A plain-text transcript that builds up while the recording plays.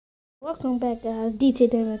Welcome back, guys. DT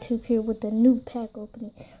Dana 2 here with the new pack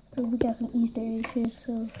opening. So we got some Easter eggs here.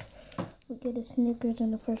 So we get a Snickers in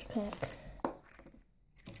the first pack.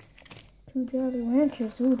 2 Jolly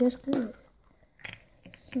Ranchers. Ooh, that's good.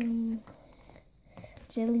 Some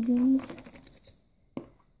jelly beans.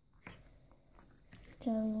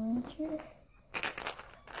 Jolly Rancher.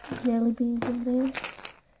 Jelly beans in there.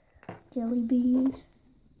 Jelly beans.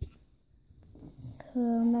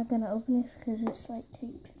 I'm not gonna open this because it's like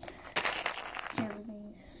taped. Jelly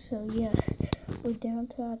beans. So yeah, we're down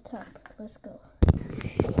to our top. Let's go.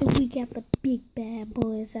 And we got the big bad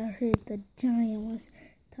boys out here, the giant ones,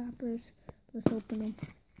 toppers. Let's open them.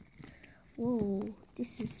 Whoa,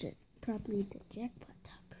 this is probably the jackpot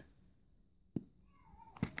topper.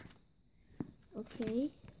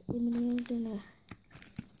 Okay, M&M's in a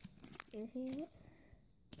airhead.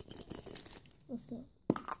 Let's go.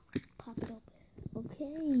 Pop it open.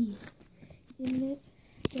 Okay, in it,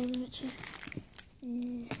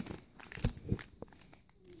 and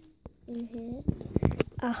airhead.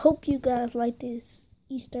 I hope you guys like this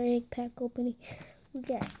Easter egg pack opening. We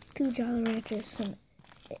got 2 Jolly Ranchers, some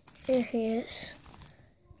airheads.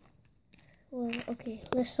 Well, okay,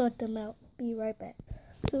 let's sort them out. Be right back.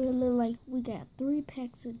 So it looks like we got 3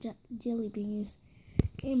 packs of jelly beans,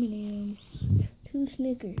 M&M's, 2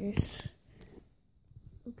 Snickers.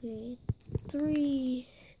 Okay, 3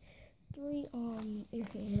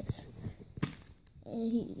 airheads.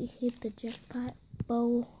 And he hit the jackpot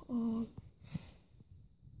bowl on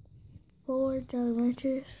 4 Jolly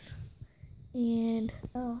Ranchers. And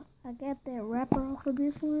I got that wrapper off of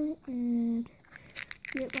this one and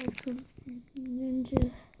get like some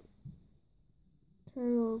Ninja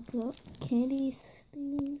Turtle candy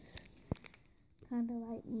things, kind of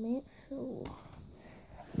like mint. So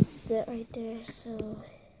that right there. So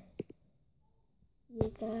yeah,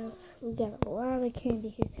 guys, we got a lot of candy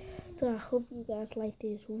here. So I hope you guys like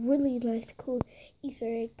this really nice, cool Easter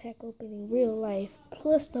egg pack opening, real life,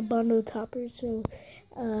 plus the bundle topper. So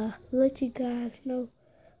let you guys know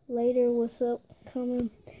later what's up coming.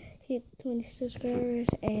 Hit 20 subscribers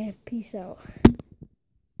and peace out.